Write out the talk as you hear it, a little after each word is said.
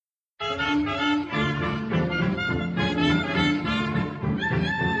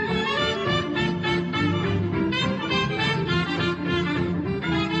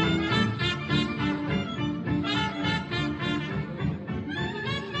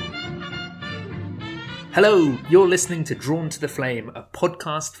Hello, you're listening to Drawn to the Flame, a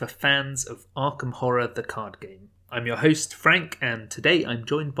podcast for fans of Arkham Horror the card game. I'm your host, Frank, and today I'm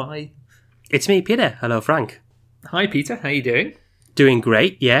joined by... It's me, Peter. Hello, Frank. Hi, Peter. How you doing? Doing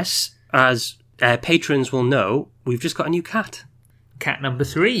great, yes. As patrons will know, we've just got a new cat. Cat number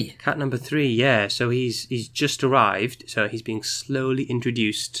 3. Cat number 3, yeah. So he's just arrived, so he's being slowly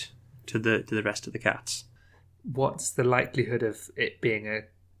introduced to the rest of the cats. What's the likelihood of it being a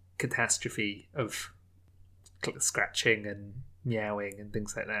catastrophe of scratching and meowing and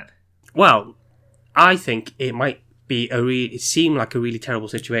things like that? Well, I think it might be it seemed like a really terrible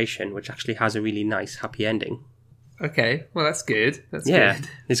situation, which actually has a really nice, happy ending. Okay, well that's good. That's yeah, good.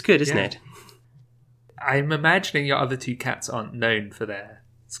 It's good, isn't it? I'm imagining your other 2 cats aren't known for their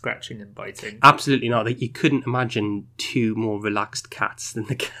scratching and biting. Absolutely not. You couldn't imagine 2 more relaxed cats than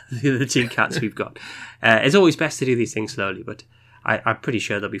the other 2 cats we've got. It's always best to do these things slowly, but I'm pretty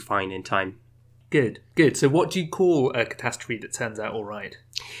sure they'll be fine in time. Good. So what do you call a catastrophe that turns out all right?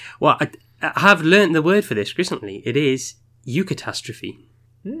 Well, I have learnt the word for this recently. It is eucatastrophe.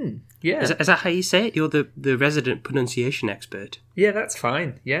 Yeah. Is that how you say it? You're the resident pronunciation expert. Yeah, that's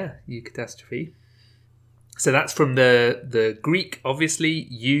fine. Yeah, eucatastrophe. So that's from the Greek, obviously,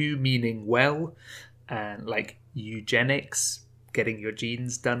 eu meaning well, and like eugenics, getting your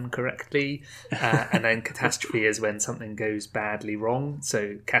genes done correctly, and then catastrophe is when something goes badly wrong.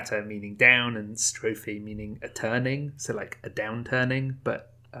 So kata meaning down and strophe meaning a turning, so like a downturning,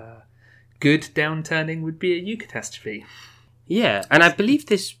 but good downturning would be a eucatastrophe. Yeah, and I believe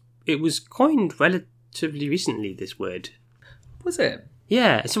it was coined relatively recently, this word. Was it?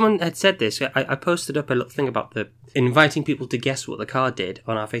 Yeah, someone had said this. I posted up a little thing about inviting people to guess what the card did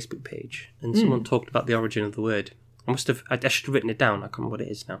on our Facebook page, and someone talked about the origin of the word. I should have written it down. I can't remember what it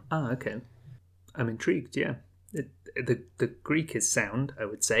is now. Ah, okay. I'm intrigued, yeah. The Greek is sound, I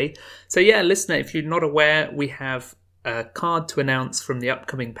would say. So yeah, listener, if you're not aware, we have a card to announce from the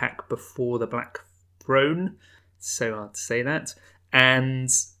upcoming pack Before the Black Throne. So hard to say that. And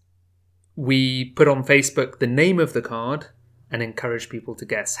we put on Facebook the name of the card and encourage people to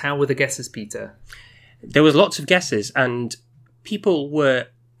guess. How were the guesses, Peter? There was lots of guesses, and people were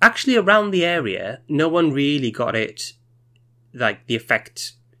actually around the area. No one really got it, like the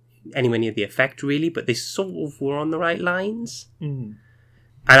effect, anywhere near the effect, really, but they sort of were on the right lines. And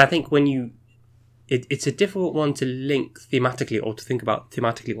I think when it's a difficult one to link thematically or to think about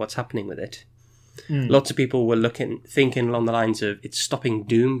thematically what's happening with it. Lots of people were thinking along the lines of it's stopping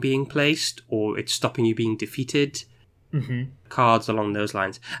doom being placed, or it's stopping you being defeated. Cards along those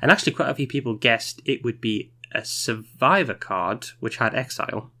lines. And actually quite a few people guessed it would be a survivor card which had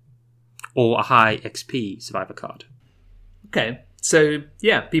exile, or a high XP survivor card. Okay. So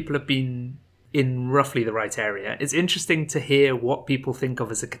yeah, people have been in roughly the right area. It's interesting to hear what people think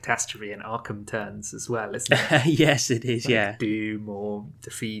of as a catastrophe in Arkham turns as well, isn't it? Yes, it is, like yeah. Doom or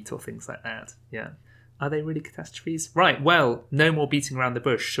defeat or things like that. Yeah. Are they really catastrophes? Right, well, no more beating around the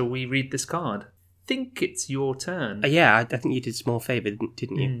bush. Shall we read this card? I think it's your turn. Yeah, I think you did a small favour,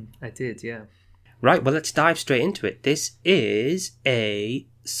 didn't you? I did, yeah. Right, well, let's dive straight into it. This is a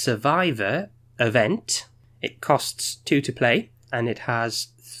survivor event. It costs 2 to play, and it has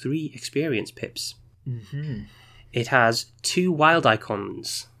 3 experience pips. It has 2 wild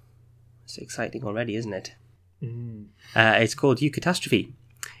icons. It's exciting already, isn't it? It's called Eucatastrophe.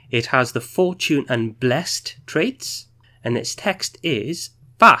 It has the Fortune and Blessed traits, and its text is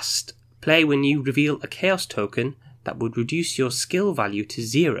fast. Play when you reveal a chaos token that would reduce your skill value to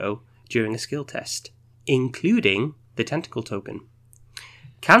 0 during a skill test, including the tentacle token.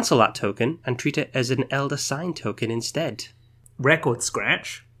 Cancel that token and treat it as an Elder Sign token instead. Record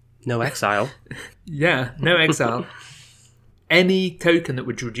scratch. No exile. Yeah, no exile. Any token that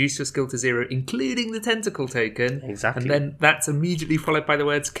would reduce your skill to 0, including the tentacle token. Exactly. And then that's immediately followed by the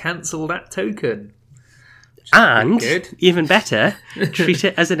words, cancel that token. And, even better, treat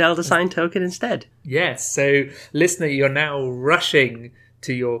it as an Elder Sign token instead. Yes, so listener, you're now rushing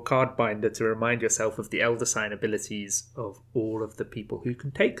to your card binder to remind yourself of the Elder Sign abilities of all of the people who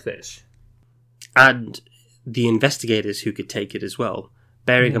can take this. And the investigators who could take it as well.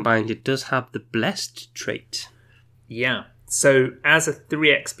 Bearing in mind it does have the Blessed trait. Yeah, so as a 3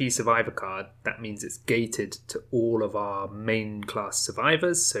 XP survivor card, that means it's gated to all of our main class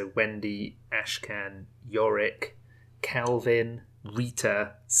survivors. So Wendy, Ashcan, Yorick, Calvin,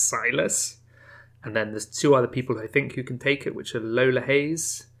 Rita, Silas. And then there's 2 other people who I think who can take it, which are Lola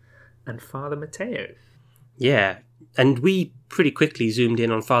Hayes and Father Mateo. Yeah, and we pretty quickly zoomed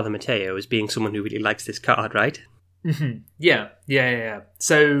in on Father Mateo as being someone who really likes this card, right? Yeah.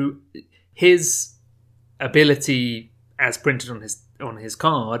 So his ability, as printed on his on his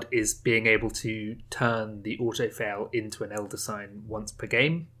card is being able to turn the auto fail into an Elder Sign once per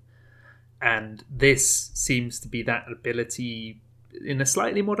game. And this seems to be that ability in a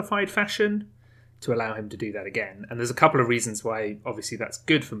slightly modified fashion to allow him to do that again. And there's a couple of reasons why obviously that's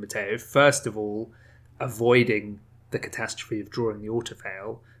good for Matteo. First of all, avoiding the catastrophe of drawing the auto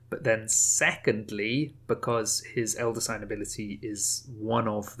fail. But then secondly, because his Elder Sign ability is one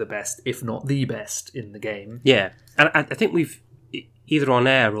of the best, if not the best, in the game. Yeah, and I think we've, either on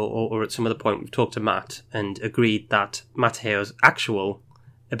air or at some other point, we've talked to Matt and agreed that Matteo's actual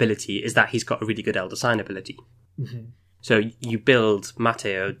ability is that he's got a really good Elder Sign ability. Mm-hmm. So you build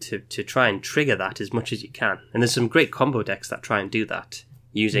Matteo to try and trigger that as much as you can. And there's some great combo decks that try and do that,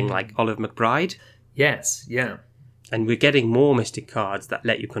 using like Olive McBride. Yes, yeah. And we're getting more Mystic cards that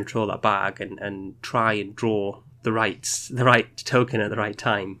let you control that bag and try and draw the right token at the right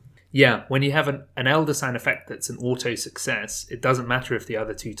time. Yeah, when you have an Elder Sign effect that's an auto success, it doesn't matter if the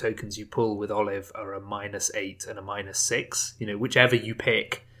other two tokens you pull with Olive are a -8 and a -6. Whichever you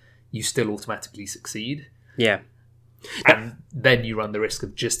pick, you still automatically succeed. Yeah. And then you run the risk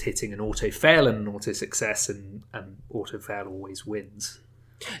of just hitting an auto fail and an auto success, and auto fail always wins.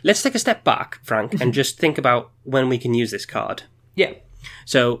 Let's take a step back, Frank, and just think about when we can use this card. Yeah.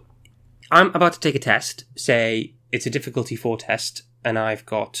 So, I'm about to take a test. Say it's a difficulty 4 test, and I've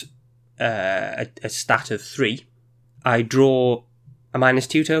got a stat of 3. I draw a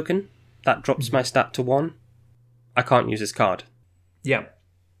 -2 token. That drops my stat to 1. I can't use this card. Yeah.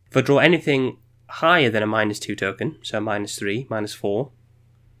 If I draw anything higher than a -2 token, so -3, -4,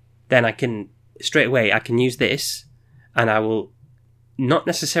 then I can, straight away, I can use this, and I will not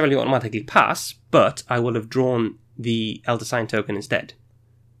necessarily automatically pass, but I will have drawn the Elder Sign token instead.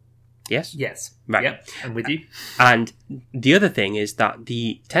 Yes? Yes. Right. Yeah, I'm with you. And the other thing is that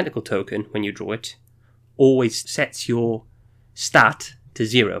the Tentacle token, when you draw it, always sets your stat to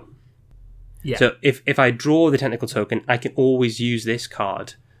 0. Yeah. So if I draw the Tentacle token, I can always use this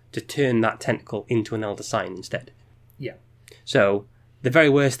card to turn that Tentacle into an Elder Sign instead. Yeah. So the very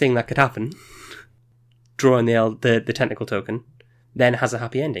worst thing that could happen, drawing the Tentacle token, then has a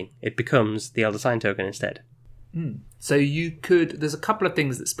happy ending. It becomes the Elder Sign token instead. So there's a couple of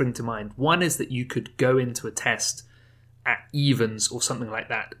things that spring to mind. One is that you could go into a test at evens or something like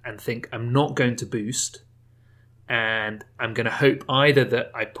that and think, I'm not going to boost, and I'm going to hope either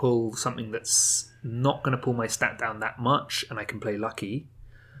that I pull something that's not going to pull my stat down that much and I can play lucky,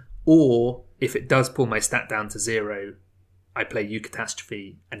 or if it does pull my stat down to 0, I play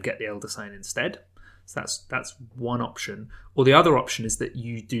Eucatastrophe and get the Elder Sign instead. So that's one option. Or the other option is that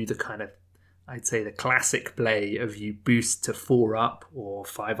you do the kind of, I'd say, the classic play of you boost to 4 up or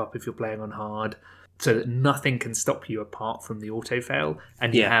 5 up if you're playing on hard, so that nothing can stop you apart from the auto fail,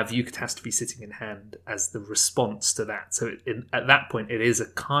 and you have Eucatastrophe sitting in hand as the response to that. So at that point, it is a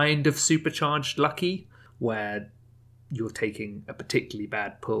kind of supercharged lucky, where you're taking a particularly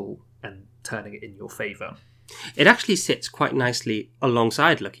bad pull and turning it in your favour. It actually sits quite nicely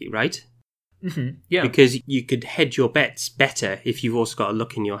alongside lucky, right? Mm-hmm. Yeah. Because you could hedge your bets better if you've also got a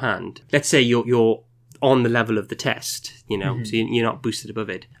luck in your hand. Let's say you're on the level of the test, so you're not boosted above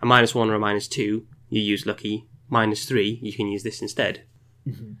it. A -1 or a -2, you use lucky. -3, you can use this instead.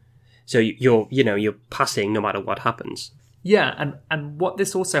 Mm-hmm. So you're passing no matter what happens. Yeah, and what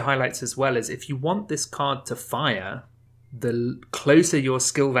this also highlights as well is if you want this card to fire, the closer your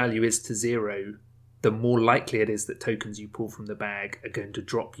skill value is to 0, the more likely it is that tokens you pull from the bag are going to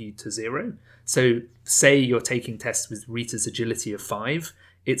drop you to 0. So say you're taking tests with Rita's agility of 5,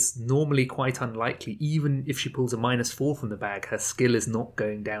 it's normally quite unlikely, even if she pulls a -4 from the bag, her skill is not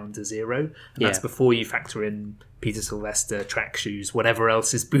going down to 0. And that's before you factor in Peter Sylvester, track shoes, whatever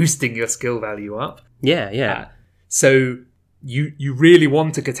else is boosting your skill value up. Yeah. So you really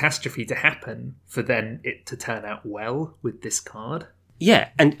want a catastrophe to happen for then it to turn out well with this card. Yeah,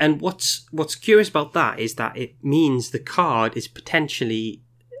 and what's curious about that is that it means the card is potentially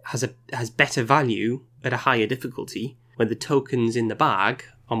has better value at a higher difficulty when the tokens in the bag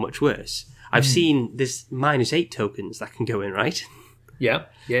are much worse. I've seen this -8 tokens that can go in, right? Yeah.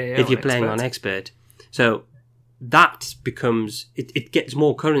 If you're playing on expert. So that becomes, it gets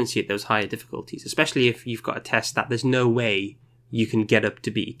more currency at those higher difficulties, especially if you've got a test that there's no way you can get up to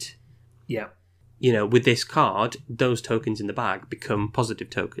beat. Yeah. With this card, those tokens in the bag become positive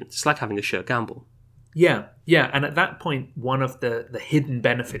tokens. It's like having a sure gamble. Yeah, and at that point, one of the hidden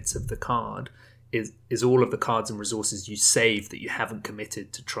benefits of the card is all of the cards and resources you save that you haven't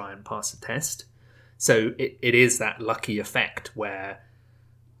committed to try and pass a test. So it is that lucky effect where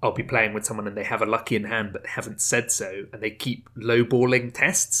I'll be playing with someone and they have a lucky in hand but haven't said so, and they keep lowballing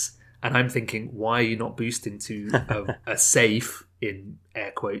tests, and I'm thinking, why are you not boosting to a safe in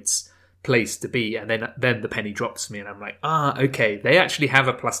air quotes, place to be. And then the penny drops for me, and I'm like, okay, they actually have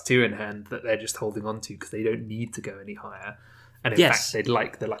a +2 in hand that they're just holding on to because they don't need to go any higher. And in fact, they'd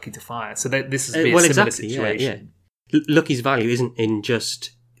like the Lucky to fire. So this is a similar situation. Yeah. Lucky's value isn't in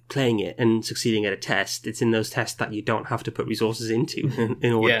just playing it and succeeding at a test. It's in those tests that you don't have to put resources into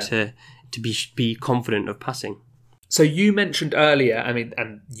in order to be confident of passing. So you mentioned earlier,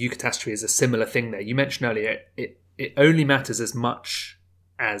 and Eucatastrophe is a similar thing there. You mentioned earlier it only matters as much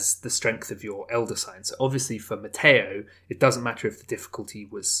as the strength of your Elder Sign. So obviously for Matteo, it doesn't matter if the difficulty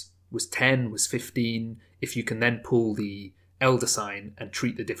was 10, was 15. If you can then pull the Elder Sign and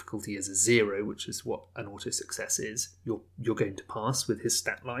treat the difficulty as a 0, which is what an auto success is, you're going to pass with his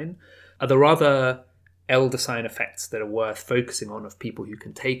stat line. Are there other Elder Sign effects that are worth focusing on of people who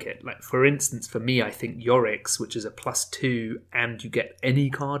can take it? Like, for instance, for me, I think Yorick's, which is a +2, and you get any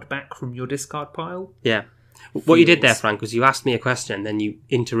card back from your discard pile. Yeah. What you did there, Frank, was you asked me a question, then you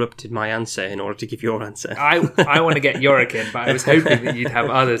interrupted my answer in order to give your answer. I want to get Yorick in, but I was hoping that you'd have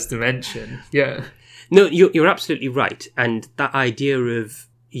others to mention. Yeah. No, you're absolutely right. And that idea of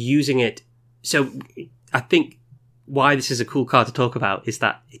using it... So I think why this is a cool card to talk about is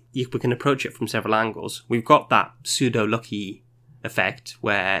that we can approach it from several angles. We've got that pseudo-lucky effect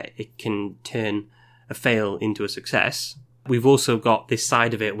where it can turn a fail into a success. We've also got this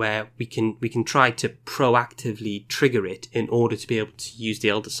side of it where we can try to proactively trigger it in order to be able to use the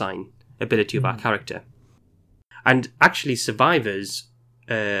Elder Sign ability of our character. And actually, survivors...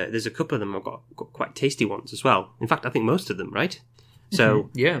 there's a couple of them have got quite tasty ones as well. In fact, I think most of them, right?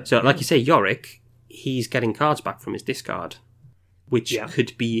 So, like you say, Yorick, he's getting cards back from his discard, which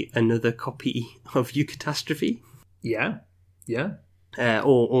could be another copy of Eucatastrophe. Yeah.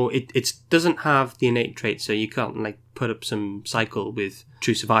 Or it doesn't have the innate trait, so you can't put up some cycle with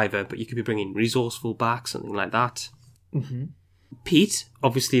True Survivor, but you could be bringing Resourceful back, something like that. Mm-hmm. Pete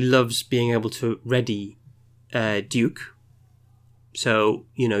obviously loves being able to ready Duke. So,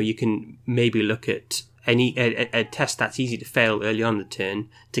 you can maybe look at a test that's easy to fail early on in the turn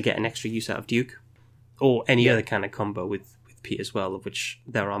to get an extra use out of Duke. Or any other kind of combo with Pete as well, of which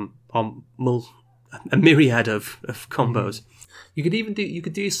there are a myriad of combos. You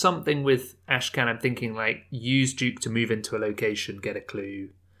could do something with Ashcan. I'm thinking use Duke to move into a location, get a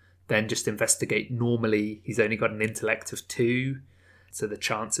clue, then just investigate. Normally, he's only got an intellect of 2, so the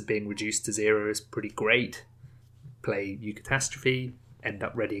chance of being reduced to 0 is pretty great. Play Eucatastrophe, end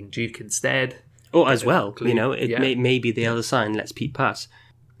up readying Duke instead. Or as well, maybe the Elder Sign lets Pete pass.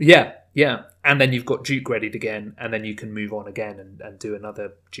 Yeah. And then you've got Duke readied again, and then you can move on again and do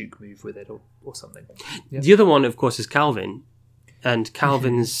another Duke move with it or something. Yeah. The other one, of course, is Calvin. And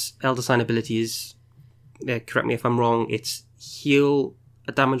Calvin's Elder Sign ability is, correct me if I'm wrong, it's heal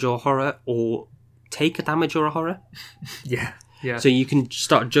a damage or a horror, or take a damage or a horror. Yeah. So you can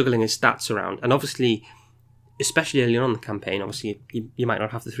start juggling his stats around. And obviously, especially early on in the campaign, obviously you might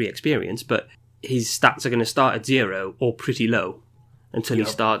not have the 3 experience, but his stats are going to start at 0 or pretty low until he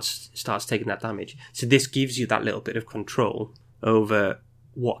starts taking that damage. So this gives you that little bit of control over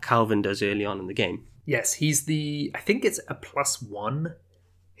what Calvin does early on in the game. Yes, he's I think it's a +1,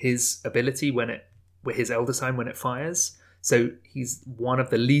 his ability with his Elder Sign when it fires. So he's one of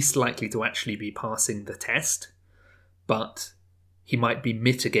the least likely to actually be passing the test, but he might be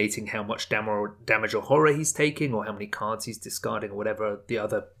mitigating how much damage or horror he's taking, or how many cards he's discarding, or whatever the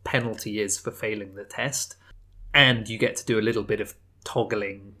other penalty is for failing the test. And you get to do a little bit of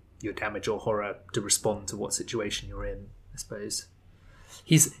toggling your damage or horror to respond to what situation you're in, I suppose.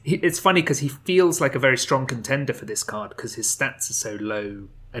 It's funny because he feels like a very strong contender for this card because his stats are so low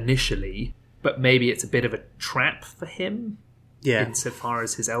initially, but maybe it's a bit of a trap for him. Yeah. Insofar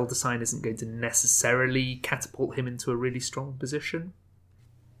as his Elder Sign isn't going to necessarily catapult him into a really strong position.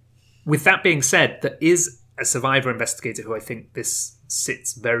 With that being said, there is a Survivor Investigator who I think this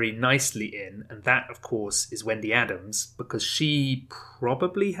sits very nicely in, and that, of course, is Wendy Adams, because she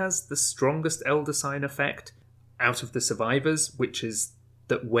probably has the strongest Elder Sign effect out of the survivors, which is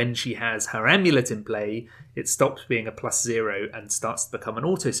that when she has her amulet in play, it stops being a +0 and starts to become an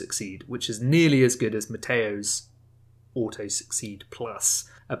auto-succeed, which is nearly as good as Matteo's auto-succeed plus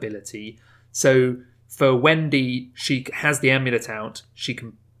ability. So for Wendy, she has the amulet out, she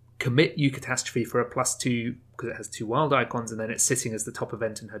can commit Eucatastrophe for a +2 because it has 2 wild icons, and then it's sitting as the top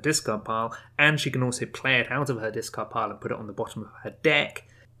event in her discard pile, and she can also play it out of her discard pile and put it on the bottom of her deck,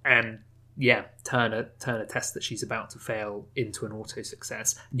 and turn a test that she's about to fail into an auto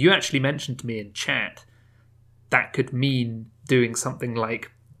success. You actually mentioned to me in chat that could mean doing something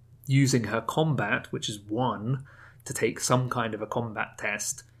like using her combat, which is 1, to take some kind of a combat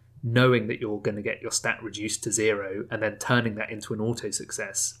test, knowing that you're going to get your stat reduced to 0 and then turning that into an auto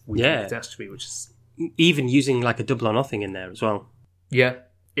success with Yeah. catastrophe, which is Even using like a double or nothing in there as well. yeah.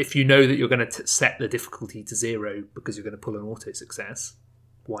 If you know that you're going to set the difficulty to 0 because you're going to pull an auto success,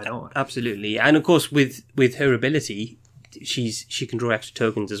 why not? Absolutely. And of course, with her ability, she can draw extra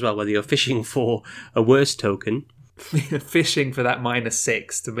tokens as well, whether you're fishing for a worse token. Fishing for that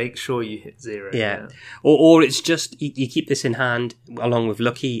 -6 to make sure you hit 0. Yeah. Or it's just, you keep this in hand along with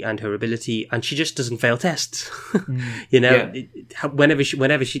Lucky and her ability, and she just doesn't fail tests. You know, whenever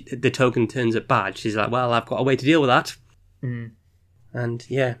the token turns up bad, she's like, well, I've got a way to deal with that. And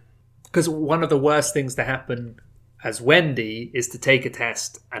yeah. Because one of the worst things to happen as Wendy is to take a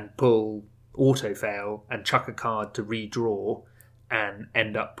test and pull auto fail and chuck a card to redraw and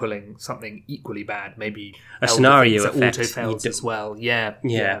end up pulling something equally bad, maybe a scenario effect auto fails as well.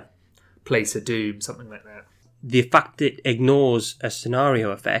 Yeah. Place of Doom, something like that. The fact that it ignores a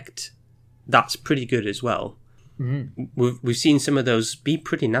scenario effect, that's pretty good as well. We've seen some of those be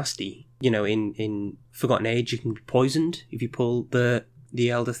pretty nasty. You know, in Forgotten Age, you can be poisoned if you pull the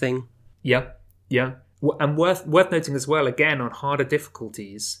Elder thing. Yeah. And worth noting as well, again, on harder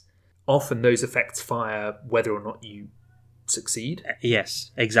difficulties, often those effects fire whether or not you succeed.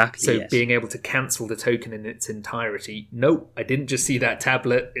 Yes, exactly. So yes. being able to cancel the token in its entirety. No, I didn't just see that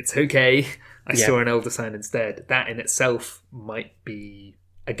tablet. It's okay. I saw an Elder Sign instead. That in itself might be,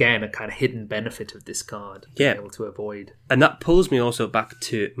 again, a kind of hidden benefit of this card. Being able to avoid. And that pulls me also back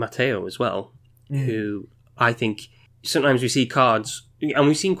to Matteo as well, who I think sometimes we see cards, and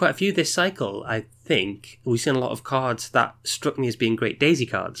we've seen quite a few this cycle, I think. We've seen a lot of cards that struck me as being great Daisy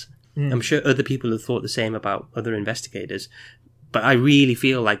cards. I'm sure other people have thought the same about other investigators, but I really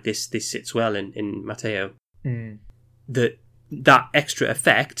feel like this sits well in Matteo. That extra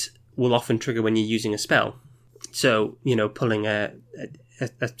effect will often trigger when you're using a spell. So, you know, pulling a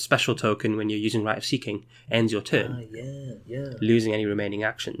special token when you're using Rite of Seeking ends your turn, losing any remaining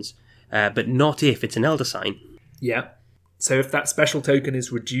actions, but not if it's an Elder Sign. Yeah. So if that special token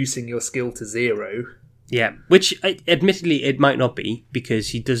is reducing your skill to 0... Yeah, which admittedly it might not be, because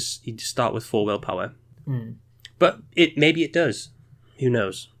he does start with 4 willpower. But maybe it does. Who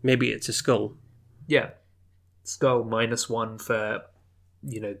knows? Maybe it's a skull. Yeah. Skull -1 for,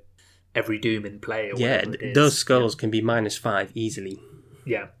 you know, every Doom in play or whatever it is. Those skulls can be -5 easily.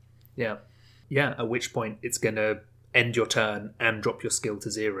 Yeah. At which point it's going to end your turn and drop your skill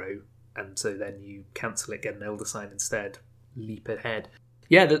to 0, and so then you cancel it, get an Elder Sign instead, leap ahead.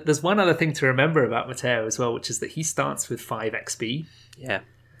 Yeah, there's one other thing to remember about Matteo as well, which is that he starts with 5 XP.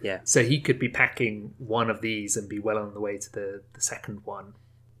 Yeah. So he could be packing one of these and be well on the way to the second one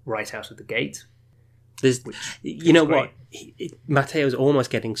right out of the gate. You know what? Matteo's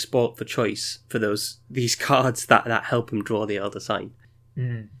almost getting sport for choice for these cards that help him draw the Elder Sign.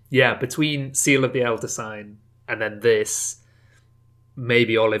 Yeah, between Seal of the Elder Sign and then this,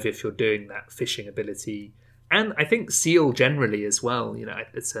 maybe Olive if you're doing that fishing ability. And I think Seal generally as well, you know,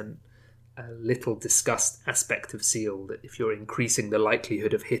 it's a little discussed aspect of Seal that if you're increasing the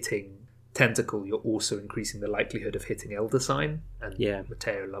likelihood of hitting Tentacle, you're also increasing the likelihood of hitting Elder Sign. And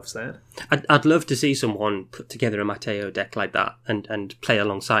Matteo loves that. I'd love to see someone put together a Matteo deck like that and play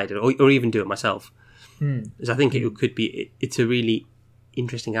alongside it, or even do it myself. Because I think it's a really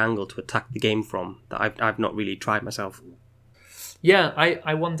interesting angle to attack the game from that I've not really tried myself. Yeah,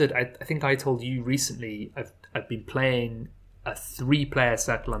 I wondered. I think I told you recently. I've been playing a 3-player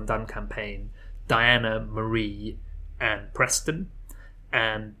Circle Undone campaign: Diana, Marie, and Preston.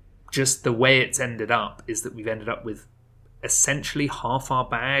 And just the way it's ended up is that we've ended up with essentially half our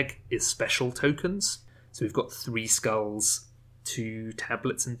bag is special tokens. So we've got 3 skulls, 2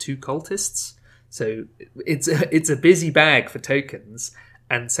 tablets, and 2 cultists. So it's a busy bag for tokens.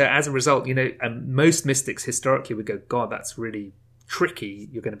 And so as a result, you know, most mystics historically would go, God, that's really tricky.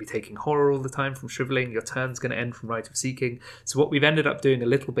 You're going to be taking horror all the time from Shriveling. Your turn's going to end from Rite of Seeking. So what we've ended up doing a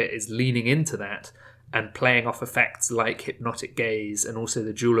little bit is leaning into that and playing off effects like Hypnotic Gaze and also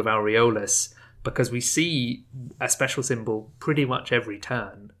the Jewel of Aureolus, because we see a special symbol pretty much every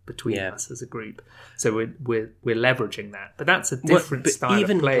turn between us as a group. So we're leveraging that. But that's a different style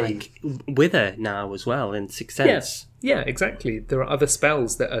even of play. Like Wither now as well in Sixth Sense. Yeah, exactly. There are other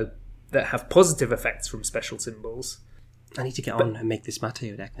spells that have positive effects from special symbols. I need to get on and make this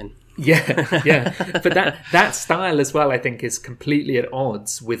Matteo deck then. Yeah. But that style as well, I think, is completely at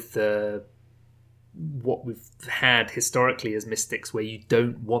odds with what we've had historically as mystics, where you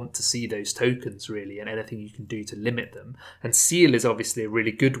don't want to see those tokens really, and anything you can do to limit them. And Seal is obviously a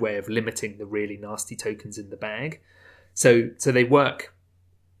really good way of limiting the really nasty tokens in the bag. So they work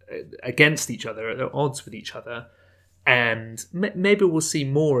against each other, at odds with each other. And maybe we'll see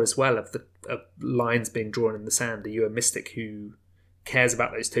more as well of the lines being drawn in the sand. Are you a mystic who cares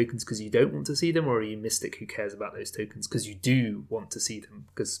about those tokens because you don't want to see them, or are you a mystic who cares about those tokens because you do want to see them?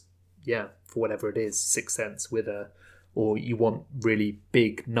 Because, yeah, for whatever it is, Sixth Sense, Wither, or you want really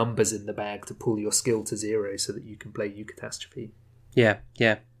big numbers in the bag to pull your skill to 0 so that you can play Eucatastrophe. Yeah,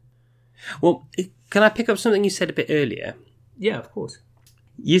 yeah. Well, can I pick up something you said a bit earlier? Yeah, of course.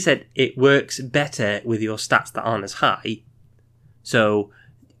 You said it works better with your stats that aren't as high, so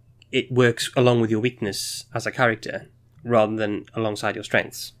it works along with your weakness as a character rather than alongside your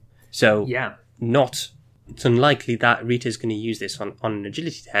strengths. So yeah, it's unlikely that Rita's going to use this on an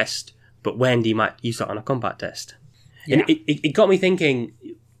agility test, but Wendy might use that on a combat test. Yeah. And it got me thinking,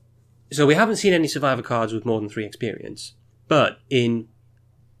 so we haven't seen any survivor cards with more than 3 experience, but in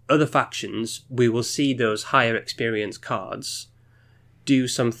other factions, we will see those higher experience cards do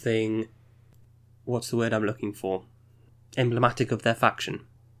something, what's the word I'm looking for? Emblematic of their faction.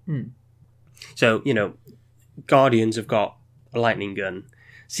 So, Guardians have got a lightning gun,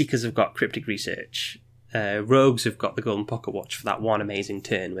 Seekers have got cryptic research, Rogues have got the golden pocket watch for that one amazing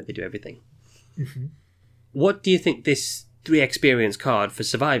turn where they do everything. Mm-hmm. What do you think this 3 experience card for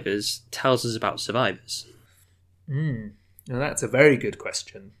survivors tells us about survivors? Now that's a very good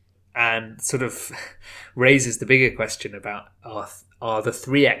question, and sort of raises the bigger question about are the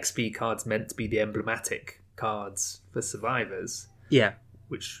 3 XP cards meant to be the emblematic cards for survivors? Yeah.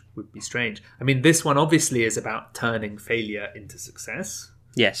 Which would be strange. I mean, this one obviously is about turning failure into success.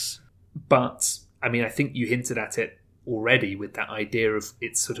 Yes. But, I mean, I think you hinted at it already with that idea of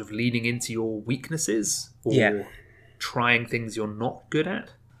it's sort of leaning into your weaknesses or trying things you're not good at.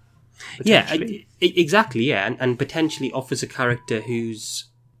 Yeah, exactly, yeah. And potentially offers a character who's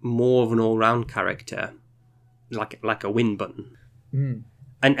more of an all-round character, like a win button.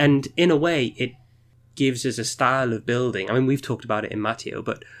 And in a way, it gives us a style of building. I mean, we've talked about it in Matteo,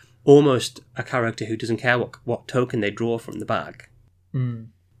 but almost a character who doesn't care what token they draw from the bag.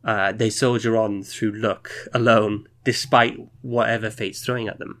 They soldier on through luck alone, despite whatever fate's throwing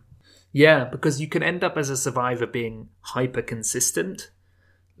at them. Yeah, because you can end up as a survivor being hyper-consistent,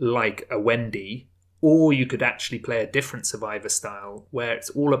 like a Wendy, or you could actually play a different survivor style where it's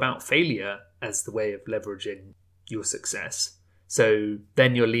all about failure as the way of leveraging your success. So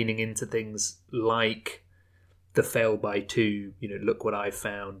then you're leaning into things like the fail by 2, look what I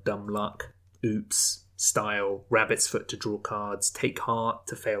found, dumb luck, oops, style, rabbit's foot to draw cards, take heart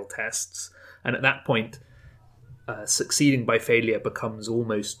to fail tests. And at that point, succeeding by failure becomes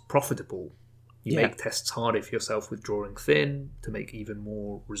almost profitable. You make tests harder for yourself with drawing thin to make even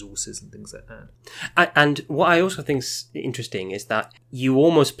more resources and things like that. And what I also think is interesting is that you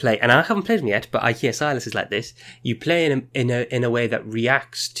almost play, and I haven't played them yet, but I hear Silas is like this. You play in a way that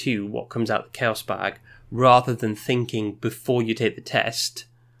reacts to what comes out of the Chaos Bag, rather than thinking before you take the test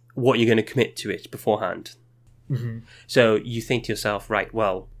what you're going to commit to it beforehand. Mm-hmm. So you think to yourself, right?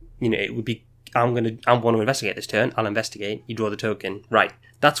 Well, it would be I want to investigate this turn. I'll investigate. You draw the token. Right,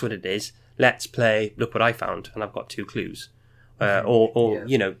 that's what it is. Let's play, look what I found, and I've got 2 clues. Or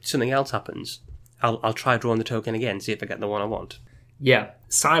something else happens. I'll try drawing the token again, see if I get the one I want. Yeah,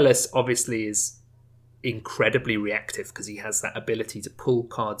 Silas obviously is incredibly reactive because he has that ability to pull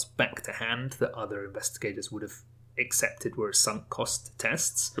cards back to hand that other investigators would have accepted were a sunk cost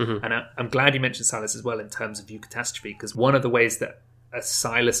tests. Mm-hmm. And I'm glad you mentioned Silas as well in terms of Eucatastrophe, because one of the ways that a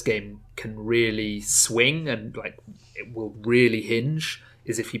Silas game can really swing and it will really hinge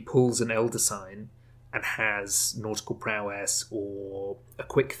is if he pulls an Elder Sign and has nautical prowess or a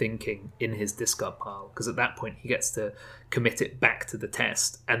quick thinking in his discard pile, because at that point he gets to commit it back to the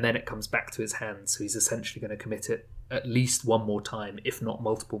test and then it comes back to his hand, so he's essentially going to commit it at least one more time, if not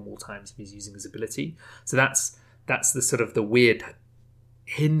multiple more times if he's using his ability. So that's the sort of the weird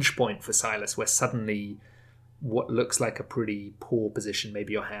hinge point for Silas, where suddenly what looks like a pretty poor position,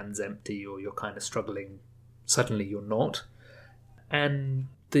 maybe your hand's empty or you're kind of struggling, suddenly you're not. And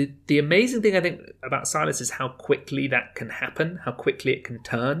the amazing thing I think about Silas is how quickly that can happen, how quickly it can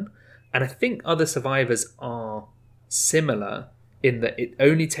turn. And I think other survivors are similar in that it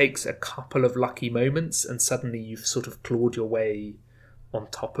only takes a couple of lucky moments and suddenly you've sort of clawed your way on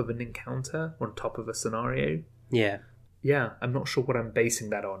top of an encounter, on top of a scenario. Yeah. Yeah, I'm not sure what I'm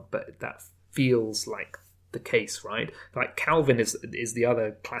basing that on, but that feels like the case, right? Like Calvin is the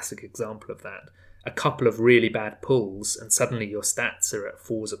other classic example of that. A couple of really bad pulls and suddenly your stats are at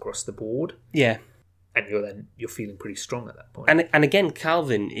 4s across the board. Yeah. And you're feeling pretty strong at that point. And again,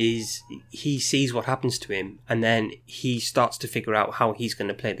 Calvin he sees what happens to him and then he starts to figure out how he's going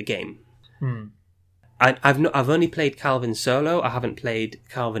to play the game. I've only played Calvin solo. I haven't played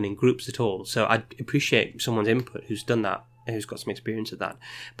Calvin in groups at all. So I appreciate someone's input who's done that, who's got some experience of that.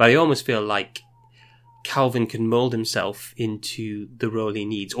 But I almost feel like Calvin can mold himself into the role he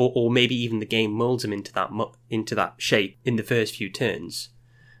needs, or maybe even the game molds him into that shape in the first few turns.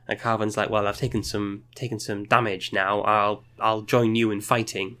 And Calvin's like, well, I've taken some damage now. I'll join you in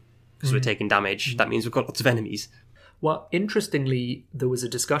fighting because we're taking damage. That means we've got lots of enemies. Well, interestingly, there was a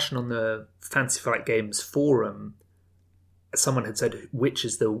discussion on the Fantasy Flight Games forum. Someone had said, which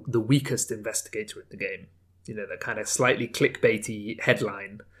is the weakest investigator in the game? You know, the kind of slightly clickbaity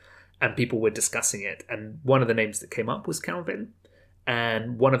headline. And people were discussing it. And one of the names that came up was Calvin.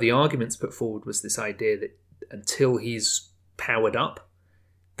 And one of the arguments put forward was this idea that until he's powered up,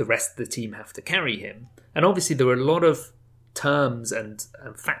 the rest of the team have to carry him. And obviously there were a lot of terms and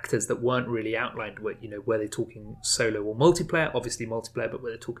factors that weren't really outlined. Were they talking solo or multiplayer? Obviously multiplayer, but were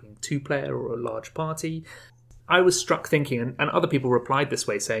they talking two-player or a large party? I was struck thinking, and other people replied this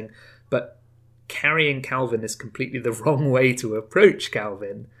way, saying, but carrying Calvin is completely the wrong way to approach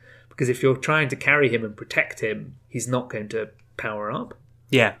Calvin. Because if you're trying to carry him and protect him, he's not going to power up.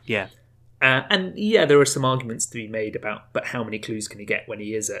 Yeah. And there are some arguments to be made about, but how many clues can he get when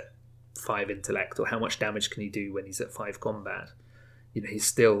he is at 5 intellect, or how much damage can he do when he's at 5 combat? He's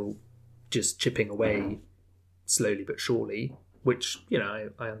still just chipping away slowly but surely, which, I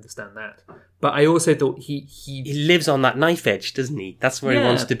understand that. But I also thought he lives on that knife edge, doesn't he? That's where he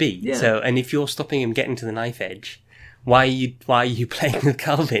wants to be. Yeah. So, and if you're stopping him getting to the knife edge, why are you playing with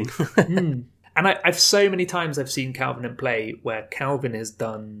Calvin? And I've so many times I've seen Calvin in play where Calvin has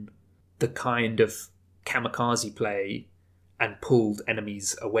done the kind of kamikaze play and pulled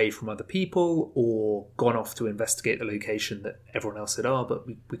enemies away from other people, or gone off to investigate the location that everyone else said, but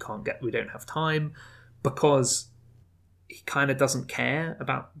we don't have time, because he kind of doesn't care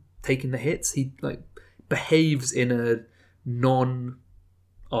about taking the hits. He behaves in a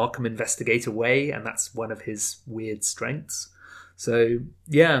non-Arkham investigator way, and that's one of his weird strengths. So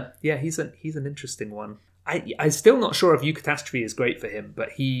yeah, he's an interesting one. I'm still not sure if Eucatastrophe is great for him,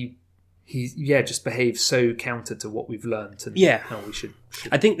 but he just behaves so counter to what we've learned and how we should.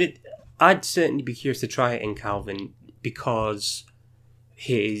 I think that I'd certainly be curious to try it in Calvin, because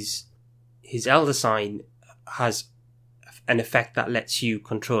his Elder Sign has an effect that lets you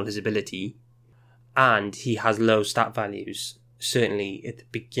control his ability, and he has low stat values, certainly at the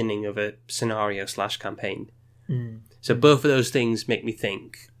beginning of a scenario/campaign. So both of those things make me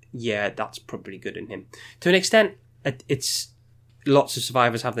think, that's probably good in him. To an extent, it's lots of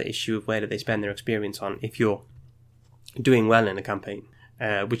survivors have the issue of where do they spend their experience on if you're doing well in a campaign,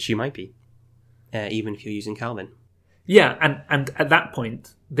 which you might be, even if you're using Calvin. Yeah, and at that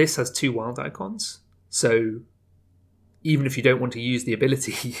point, this has 2 wild icons, so even if you don't want to use the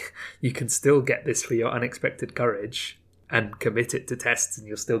ability, you can still get this for your unexpected courage and commit it to tests, and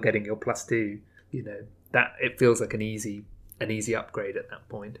you're still getting your +2. That it feels like an easy upgrade at that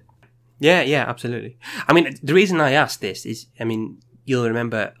point. Yeah, absolutely. I mean, the reason I asked this is, you'll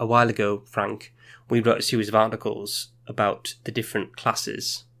remember a while ago, Frank, we wrote a series of articles about the different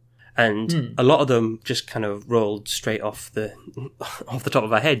classes, and a lot of them just kind of rolled straight off the top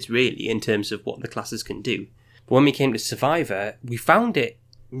of our heads, really, in terms of what the classes can do. But when we came to Survivor, we found it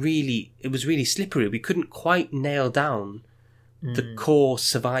was really slippery. We couldn't quite nail down the core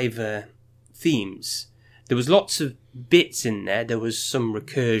Survivor themes. There was lots of bits in there. There was some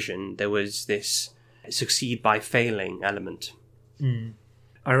recursion. There was this succeed by failing element.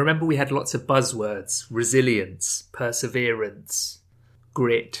 I remember we had lots of buzzwords: resilience, perseverance,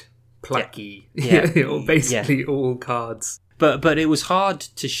 grit, plucky. Basically all cards. But it was hard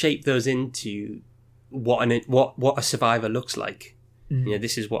to shape those into what a survivor looks like.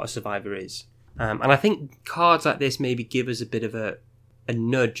 This is what a survivor is. And I think cards like this maybe give us a bit of a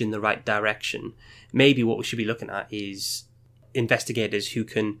nudge in the right direction. Maybe what we should be looking at is investigators who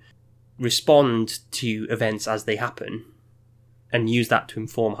can respond to events as they happen and use that to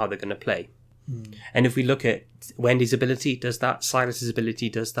inform how they're going to play. And if we look at Wendy's ability, does that. Silas's ability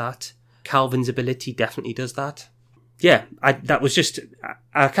does that. Calvin's ability definitely does that. Yeah, I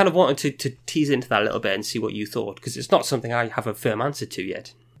kind of wanted to tease into that a little bit and see what you thought, because it's not something I have a firm answer to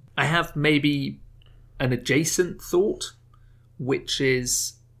yet. I have maybe an adjacent thought, which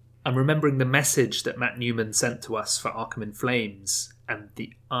is, I'm remembering the message that Matt Newman sent to us for Arkham in Flames, and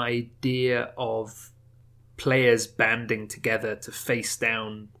the idea of players banding together to face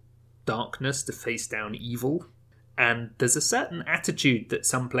down darkness, to face down evil. And there's a certain attitude that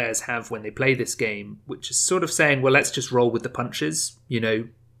some players have when they play this game, which is sort of saying, well, let's just roll with the punches.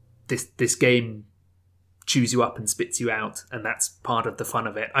 This game chews you up and spits you out, and that's part of the fun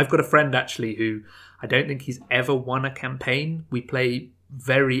of it. I've got a friend actually who I don't think he's ever won a campaign. We play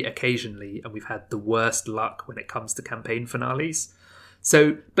very occasionally, and we've had the worst luck when it comes to campaign finales.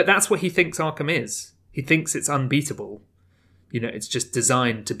 So, but that's what he thinks Arkham is. He thinks it's unbeatable. It's just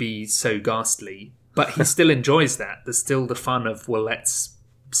designed to be so ghastly. But he still enjoys that. There's still the fun of, well, let's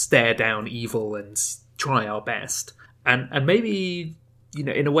stare down evil and try our best. And maybe,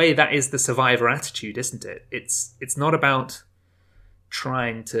 in a way that is the survivor attitude, isn't it? It's not about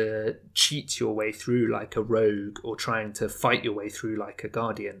trying to cheat your way through like a rogue or trying to fight your way through like a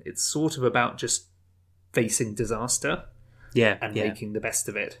guardian. It's sort of about just facing disaster and making the best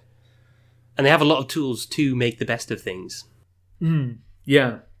of it. And they have a lot of tools to make the best of things.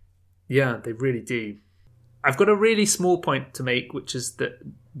 Yeah, they really do. I've got a really small point to make, which is that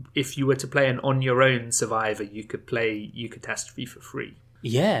if you were to play an on-your-own survivor, you could play Eucatastrophe for free.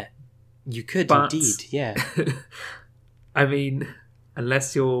 Yeah, you could indeed, yeah. I mean,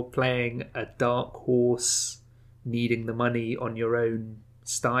 unless you're playing a dark horse, needing the money on your own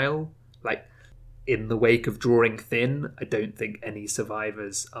style, like in the wake of Drawing Thin, I don't think any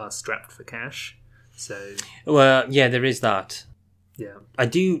survivors are strapped for cash. So, well, yeah, there is that. Yeah, I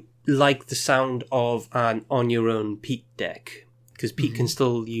do like the sound of an on-your-own Pete deck, because Pete can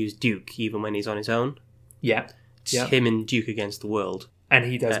still use Duke even when he's on his own. Yeah, It's him and Duke against the world. And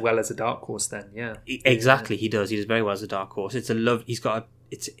he does well as a dark horse then, yeah. Exactly, he does. He does very well as a dark horse.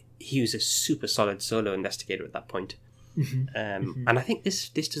 He was a super solid solo investigator at that point. And I think this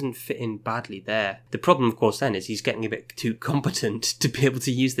doesn't fit in badly there. The problem, of course, then is he's getting a bit too competent to be able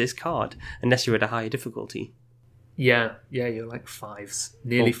to use this card, unless you're at a higher difficulty. Yeah, you're like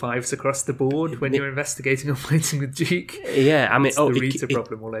nearly fives across the board when you're investigating or fighting with Duke. Yeah, I mean, it's the Rita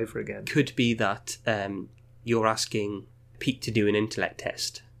problem all over again. Could be that you're asking Pete to do an intellect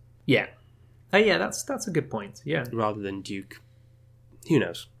test. Yeah. Oh, yeah, that's a good point. Yeah, rather than Duke. Who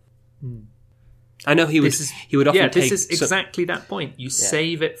knows? I know he would often take... this is exactly that point. You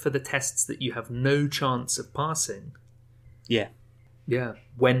save it for the tests that you have no chance of passing. Yeah. Yeah.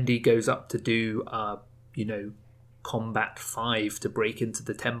 Wendy goes up to do, Combat 5 to break into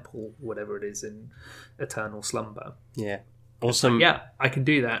the temple, whatever it is in Eternal Slumber. Yeah. Awesome. Yeah, I can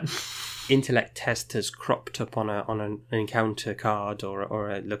do that. Intellect test has cropped up on an encounter card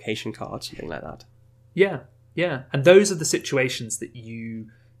or a location card, something like that. Yeah. And those are the situations that you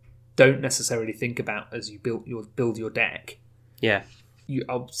don't necessarily think about as you build your deck. Yeah.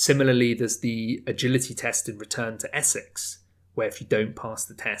 Similarly, there's the agility test in Return to Essex, where if you don't pass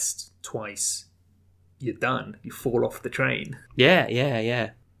the test twice, you're done. You fall off the train. Yeah.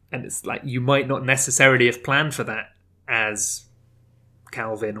 And it's like you might not necessarily have planned for that as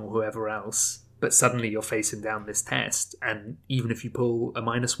Calvin or whoever else, but suddenly you're facing down this test, and even if you pull a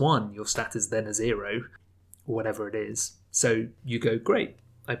 -1, your stat is then a 0, or whatever it is. So you go, great,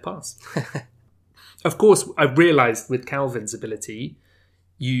 I passed. Of course, I've realised with Calvin's ability,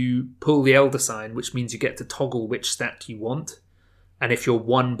 you pull the Elder Sign, which means you get to toggle which stat you want, and if you're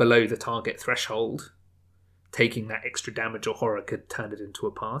 1 below the target threshold, taking that extra damage or horror could turn it into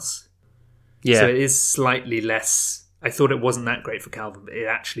a pass. Yeah. So it is slightly less... I thought it wasn't that great for Calvin, but it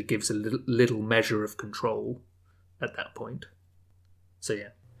actually gives a little measure of control at that point. So yeah.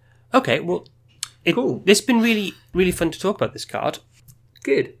 Okay, well, cool. It's been really, really fun to talk about this card.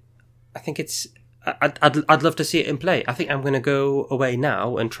 Good. I think it's... I'd love to see it in play. I think I'm going to go away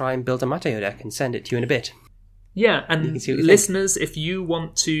now and try and build a Mateo deck and send it to you in a bit. Yeah, and listeners, if you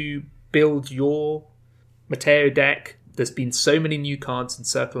want to build your Mateo deck, there's been so many new cards in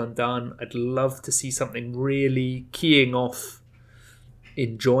Circle Undone. I'd love to see something really keying off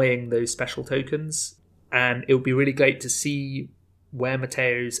enjoying those special tokens. And it would be really great to see where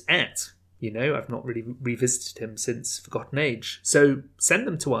Mateo's at. I've not really revisited him since Forgotten Age. So send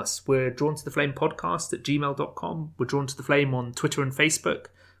them to us. We're Drawn to the Flame podcast at gmail.com. We're Drawn to the Flame on Twitter and Facebook.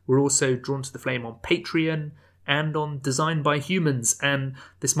 We're also Drawn to the Flame on Patreon and on Design by Humans. And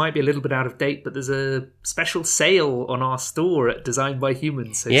this might be a little bit out of date, but there's a special sale on our store at Design by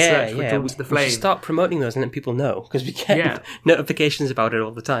Humans. So search for Drawn to the Flame. We should start promoting those and letting people know, because we get notifications about it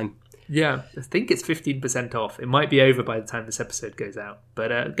all the time. Yeah, I think it's 15% off. It might be over by the time this episode goes out.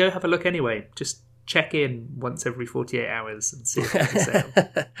 But go have a look anyway. Just check in once every 48 hours and see if it's on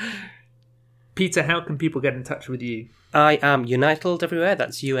sale. Peter, how can people get in touch with you? I am Unitled everywhere.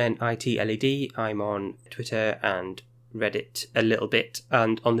 That's UNITLED. I'm on Twitter and Reddit a little bit,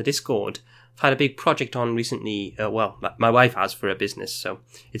 and on the Discord. I've had a big project on recently. My wife has for her business, so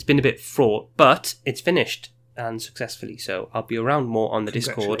it's been a bit fraught, but it's finished and successfully. So I'll be around more on the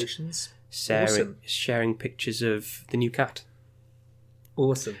Discord, sharing pictures of the new cat.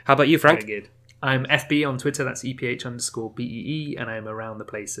 Awesome. How about you, Frank? Very good. I'm FB on Twitter, that's EPH_BEE, and I'm around the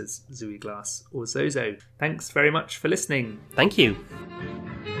place as Zooey Glass or Zozo. Thanks very much for listening. Thank you.